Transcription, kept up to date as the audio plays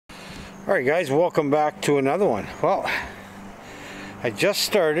Alright guys, welcome back to another one. Well, I just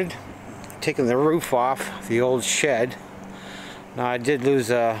started taking the roof off the old shed. Now I did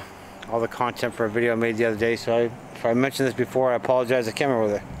lose all the content for a video I made the other day, so if I mentioned this before, I apologize. I can't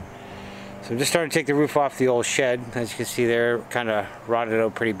remember whether. So I'm just starting to take the roof off the old shed. As you can see there, kind of rotted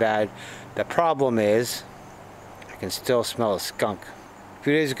out pretty bad. The problem is, I can still smell a skunk. A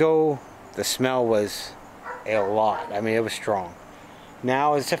few days ago, the smell was a lot. I mean, it was strong.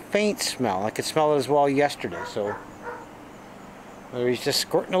 Now it's a faint smell. I could smell it as well yesterday, so whether he's just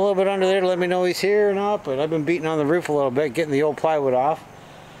squirting a little bit under there to let me know he's here or not, but I've been beating on the roof a little bit, getting the old plywood off.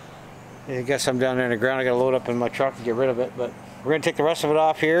 I guess I'm down there in the ground. I gotta load up in my truck to get rid of it, but we're gonna take the rest of it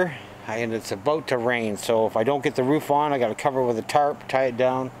off here, and it's about to rain, so if I don't get the roof on, I gotta cover it with a tarp, tie it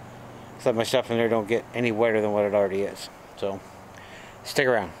down, so that my stuff in there don't get any wetter than what it already is. So stick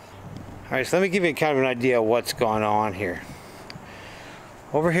around. Alright, so let me give you kind of an idea of what's going on here.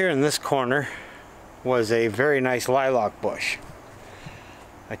 Over here in this corner was a very nice lilac bush.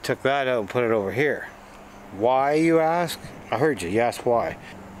 I took that out and put it over here. Why, you ask? I heard you. You asked why.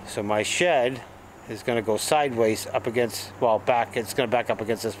 So my shed is going to go sideways up against, well, back. It's going to back up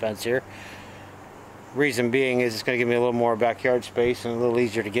against this fence here. Reason being is it's going to give me a little more backyard space and a little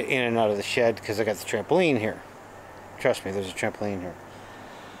easier to get in and out of the shed because I got the trampoline here. Trust me, there's a trampoline here.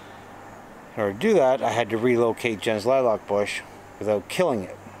 In order to do that, I had to relocate Jen's lilac bush without killing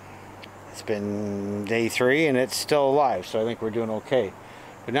it. It's been day 3 and it's still alive, so I think we're doing okay.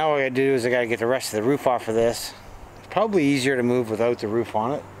 But now what I gotta do is I gotta get the rest of the roof off of this. It's probably easier to move without the roof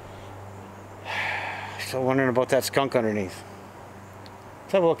on it. Still wondering about that skunk underneath.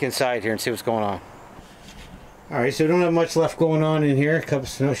 Let's have a look inside here and see what's going on. Alright, so we don't have much left going on in here. A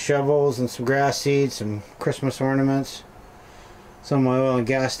couple of shovels and some grass seeds, some Christmas ornaments. Some of my oil and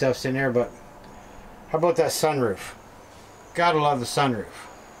gas stuff's in there, but how about that sunroof? Gotta love the sunroof.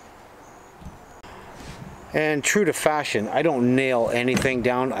 And true to fashion, I don't nail anything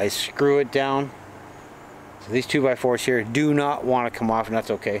down, I screw it down. So these 2x4s here do not want to come off, and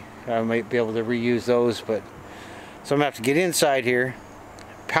that's okay. I might be able to reuse those, but so I'm gonna have to get inside here,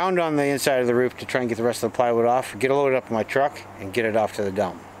 pound on the inside of the roof to try and get the rest of the plywood off, get it loaded up in my truck, and get it off to the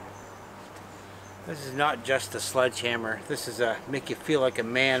dump. This is not just a sledgehammer, this is a make you feel like a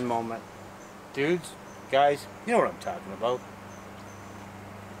man moment. Dudes, guys, you know what I'm talking about.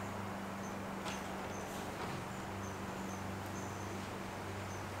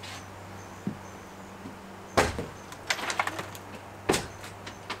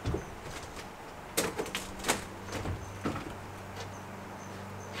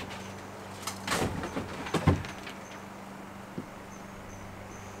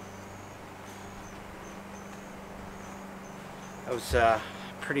 That was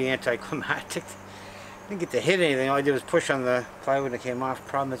pretty anticlimactic. Didn't get to hit anything. All I did was push on the plywood and it came off.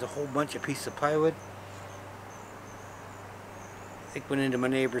 Problem is a whole bunch of pieces of plywood I think went into my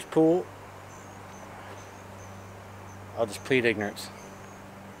neighbor's pool. I'll just plead ignorance.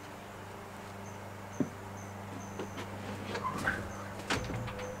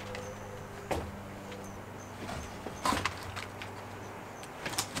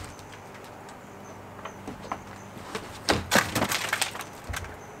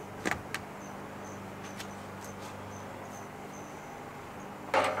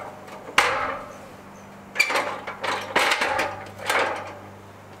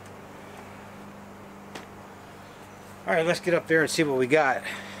 Alright, let's get up there and see what we got.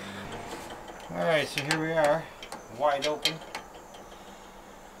 Alright, so here we are, wide open.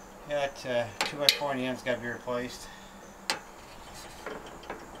 Got 2x4 in the end's got to be replaced.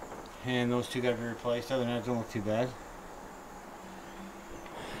 And those two got to be replaced, other than that, don't look too bad.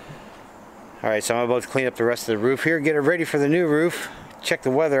 Alright, so I'm about to clean up the rest of the roof here, get it ready for the new roof. Check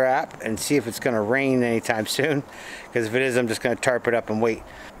the weather app and see if it's going to rain anytime soon. Because if it is, I'm just going to tarp it up and wait.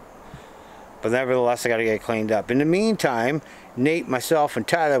 But nevertheless, I got to get it cleaned up. In the meantime, Nate, myself, and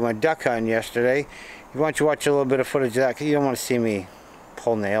Tyler went duck hunting yesterday. Why don't you watch a little bit of footage of that, because you don't want to see me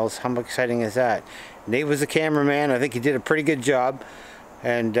pull nails. How exciting is that? Nate was the cameraman. I think he did a pretty good job.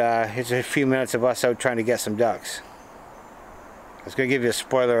 And here's a few minutes of us out trying to get some ducks. I was going to give you a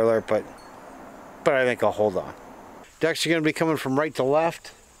spoiler alert, but I think I'll hold on. Ducks are going to be coming from right to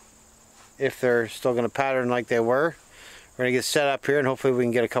left, if they're still going to pattern like they were. We're going to get set up here, and hopefully we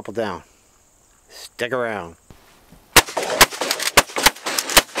can get a couple down. Stick around. I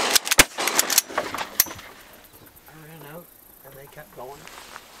ran out and they kept going.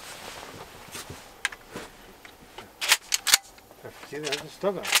 See, they're just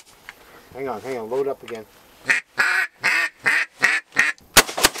still going. Hang on, load up again.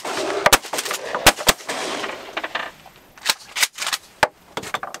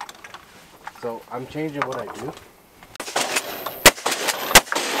 So I'm changing what I do.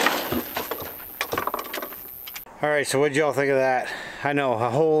 Alright, so what'd y'all think of that? I know, a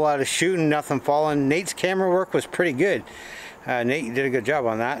whole lot of shooting, nothing falling. Nate's camera work was pretty good. Nate, you did a good job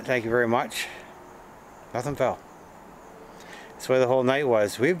on that. Thank you very much. Nothing fell. That's the way the whole night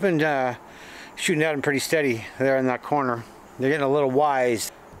was. We've been shooting at them pretty steady there in that corner. They're getting a little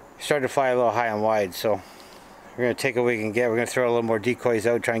wise. Starting to fly a little high and wide, so we're going to take what we can get. We're going to throw a little more decoys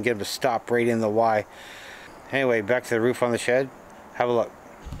out, try and get them to stop right in the Y. Anyway, back to the roof on the shed. Have a look.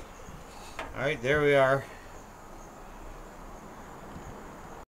 Alright, there we are.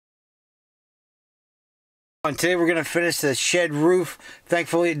 And today we're going to finish the shed roof.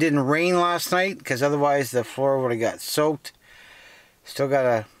 Thankfully it didn't rain last night, because otherwise the floor would have got soaked. Still got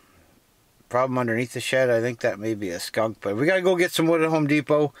a problem underneath the shed. I think that may be a skunk, but we got to go get some wood at Home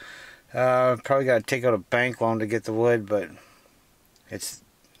Depot. Probably got to take out a bank loan to get the wood, but it's,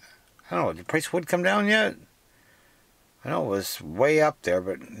 I don't know, did the price of wood come down yet? I know it was way up there,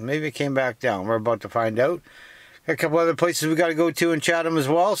 but maybe it came back down. We're about to find out. Got a couple other places we got to go to in Chatham as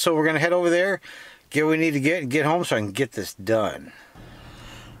well, so we're going to head over there, get what we need to get, and get home so I can get this done.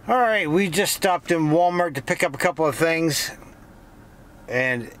 Alright, we just stopped in Walmart to pick up a couple of things,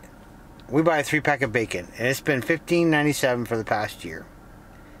 and we buy a 3-pack of bacon, and it's been $15.97 for the past year.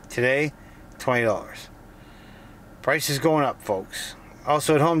 Today, $20. Price is going up, folks.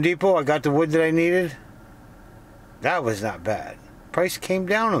 Also at Home Depot, I got the wood that I needed. That was not bad. Price came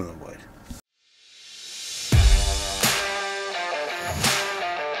down on the wood.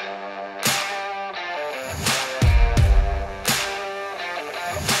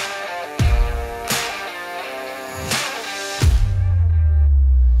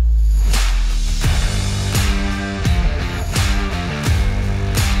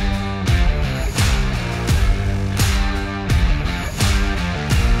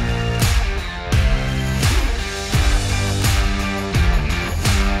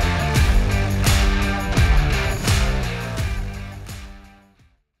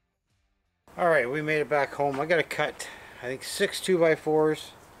 Alright, we made it back home. I got to cut, I think, 6 2x4s,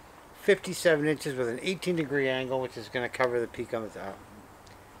 57 inches with an 18-degree angle, which is going to cover the peak on the top.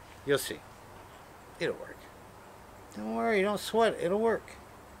 You'll see. It'll work. Don't worry, don't sweat. It'll work.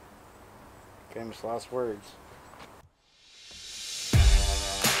 Famous last words.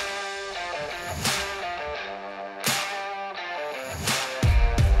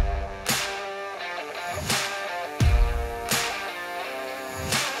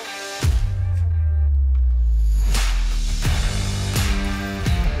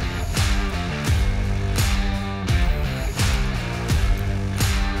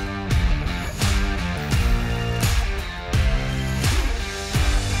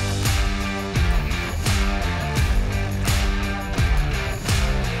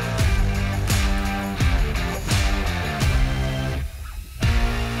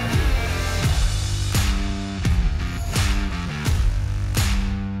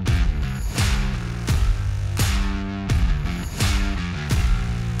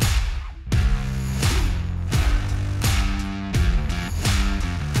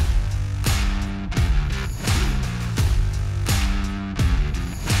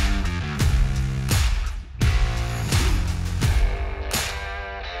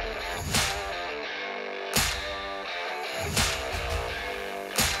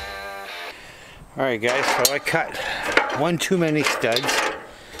 Alright guys, so I cut one too many studs.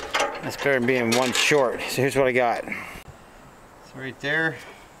 That's better than being one short. So here's what I got. So right there,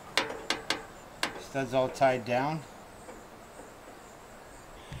 studs all tied down.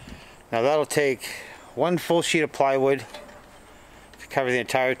 Now that'll take one full sheet of plywood to cover the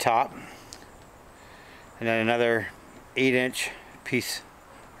entire top, and then another 8-inch piece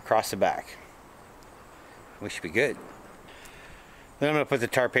across the back. We should be good. Then I'm going to put the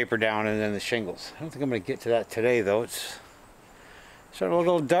tar paper down and then the shingles. I don't think I'm going to get to that today though. It's sort of a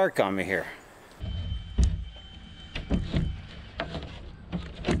little dark on me here.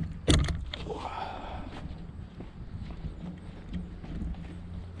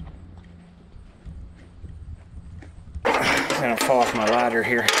 I'm going to fall off my ladder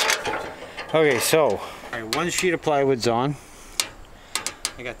here. Okay, so one sheet of plywood's on.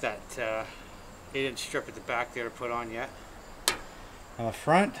 I got that 8-inch strip at the back there to put on yet. On the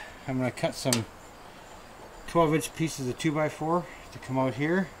front, I'm going to cut some 12-inch pieces of 2x4 to come out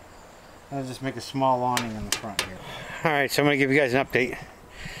here. I'll just make a small awning on the front here. Alright, so I'm going to give you guys an update.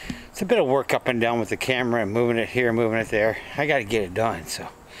 It's a bit of work up and down with the camera and moving it here, moving it there. I got to get it done, so.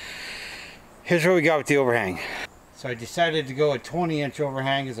 Here's what we got with the overhang. So I decided to go a 20-inch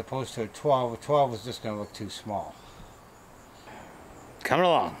overhang as opposed to a 12. A 12 was just going to look too small. Coming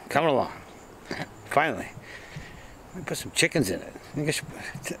along, coming along. Finally. Let me put some chickens in it.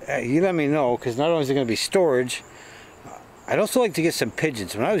 You let me know, because not only is it going to be storage, I'd also like to get some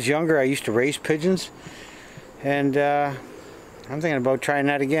pigeons. When I was younger, I used to raise pigeons, and I'm thinking about trying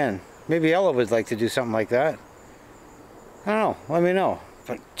that again. Maybe Ella would like to do something like that. I don't know. Let me know.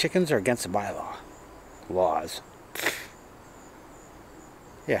 But chickens are against the bylaw. Laws.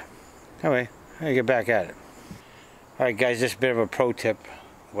 Yeah. Anyway, I'm going to get back at it. Alright guys, just a bit of a pro tip.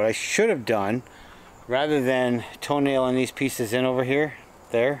 What I should have done, rather than toenailing these pieces in over here,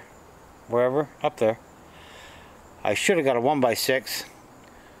 there, wherever, up there, I should have got a 1x6,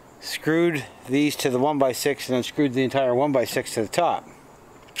 screwed these to the 1x6, and then screwed the entire 1x6 to the top.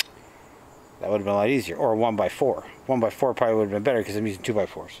 That would have been a lot easier. Or a 1x4. 1x4 probably would have been better because I'm using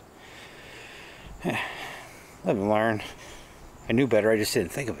 2x4s. Live and learn. I knew better, I just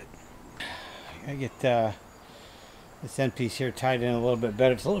didn't think of it. I get this end piece here tied in a little bit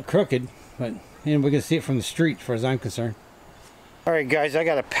better. It's a little crooked, but we can see it from the street as far as I'm concerned. Alright guys, I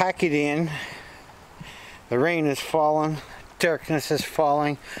gotta pack it in. The rain is falling, darkness is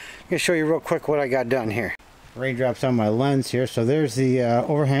falling. I'm gonna show you real quick what I got done here. Raindrops on my lens here, so there's the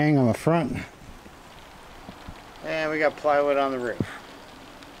overhang on the front. And we got plywood on the roof.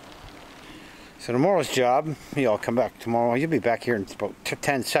 So tomorrow's job, I'll come back tomorrow. You'll be back here in about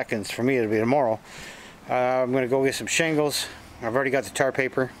 10 seconds. For me, it'll be tomorrow. I'm going to go get some shingles. I've already got the tar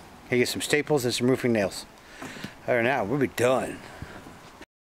paper. I get some staples and some roofing nails. Other than that, we'll be done.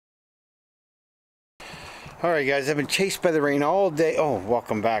 Alright guys, I've been chased by the rain all day. Oh,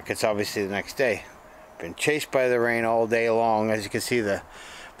 welcome back. It's obviously the next day. Been chased by the rain all day long. As you can see, the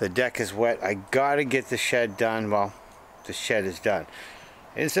deck is wet. I got to get the shed done. Well, the shed is done.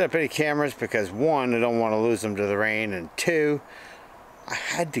 I didn't set up any cameras because 1, I don't want to lose them to the rain, and 2, I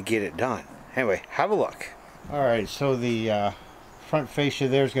had to get it done. Anyway, have a look. Alright, so the front fascia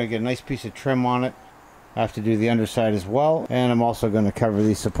there is going to get a nice piece of trim on it. I have to do the underside as well, and I'm also going to cover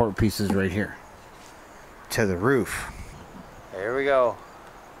these support pieces right here to the roof. There we go.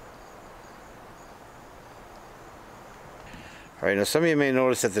 Alright, now some of you may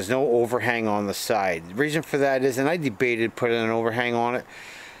notice that there's no overhang on the side. The reason for that is, and I debated putting an overhang on it,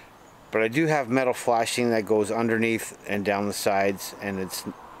 but I do have metal flashing that goes underneath and down the sides, and it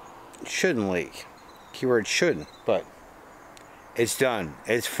shouldn't leak. Keyword shouldn't, but it's done.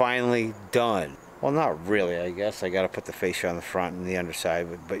 It's finally done. Well, not really, I guess. I got to put the fascia on the front and the underside,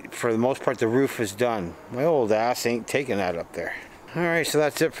 but for the most part, the roof is done. My old ass ain't taking that up there. Alright, so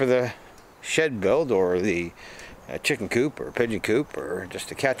that's it for the shed build, or the chicken coop, or pigeon coop, or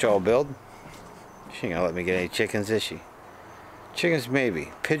just a catch-all build. She ain't gonna let me get any chickens, is she? Chickens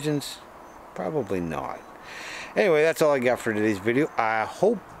maybe, pigeons probably not. Anyway, that's all I got for today's video. I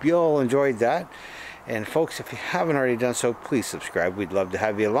hope you all enjoyed that, and folks, if you haven't already done so, please subscribe. We'd love to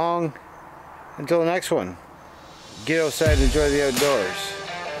have you along. Until the next one, get outside and enjoy the outdoors,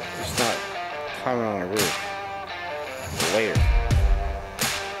 just not climbing on a roof. Later.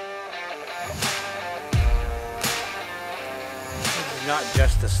 Not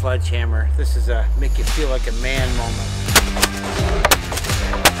just a sledgehammer. This is a make you feel like a man moment.